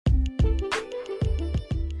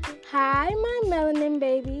Hi, my melanin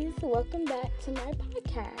babies. Welcome back to my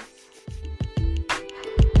podcast.